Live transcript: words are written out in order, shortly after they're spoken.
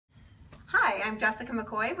Hi, I'm Jessica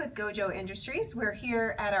McCoy with GOJO Industries. We're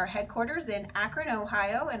here at our headquarters in Akron,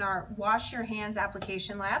 Ohio in our Wash Your Hands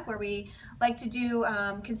application lab where we like to do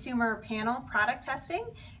consumer panel product testing.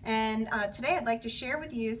 And today I'd like to share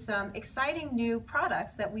with you some exciting new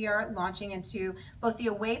products that we are launching into both the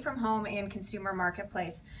away from home and consumer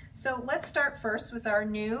marketplace. So let's start first with our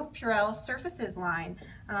new Purell Surfaces line.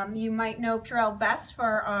 You might know Purell best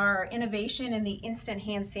for our innovation in the instant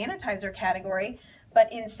hand sanitizer category. But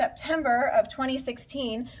in September of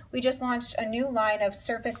 2016, we just launched a new line of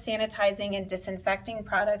surface sanitizing and disinfecting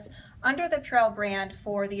products under the Purell brand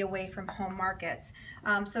for the away from home markets.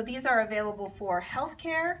 So these are available for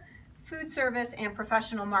healthcare, food service, and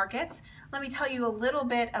professional markets. Let me tell you a little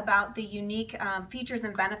bit about the unique features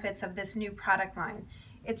and benefits of this new product line.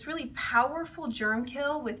 It's really powerful germ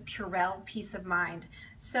kill with Purell peace of mind.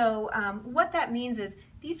 So what that means is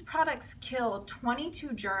these products kill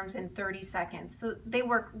 22 germs in 30 seconds. So they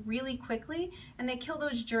work really quickly and they kill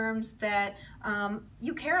those germs that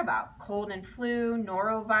you care about, cold and flu,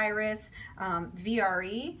 norovirus,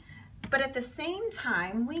 VRE. But at the same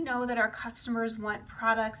time, we know that our customers want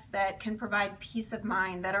products that can provide peace of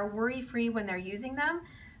mind, that are worry-free when they're using them.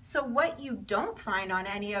 So what you don't find on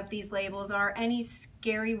any of these labels are any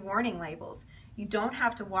scary warning labels. You don't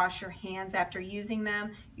have to wash your hands after using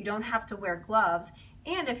them. You don't have to wear gloves.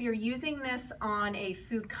 And if you're using this on a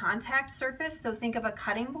food contact surface, so think of a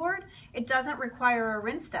cutting board, it doesn't require a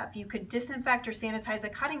rinse step. You could disinfect or sanitize a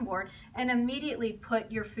cutting board and immediately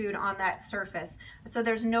put your food on that surface. So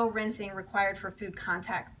there's no rinsing required for food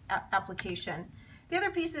contact application. The other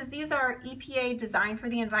piece is these are EPA Design for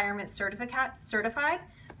the Environment certified.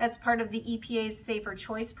 That's part of the EPA's Safer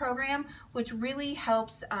Choice program, which really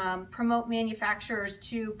helps promote manufacturers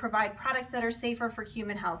to provide products that are safer for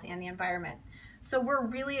human health and the environment. So we're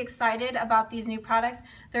really excited about these new products.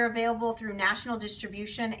 They're available through national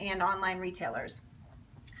distribution and online retailers.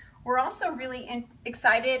 We're also really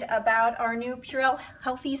excited about our new Purell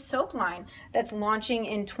Healthy Soap line that's launching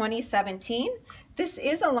in 2017. This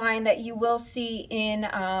is a line that you will see in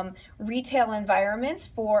retail environments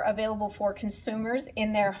available for consumers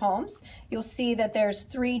in their homes. You'll see that there's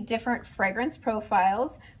 3 different fragrance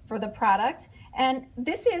profiles for the product. And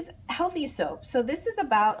this is healthy soap. So this is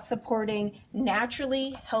about supporting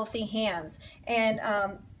naturally healthy hands. And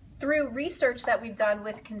through research that we've done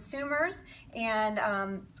with consumers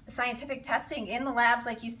and scientific testing in the labs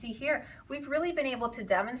like you see here, we've really been able to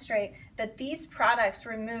demonstrate that these products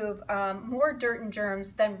remove more dirt and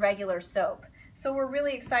germs than regular soap. So we're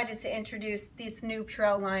really excited to introduce this new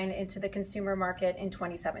Purell line into the consumer market in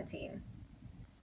 2017.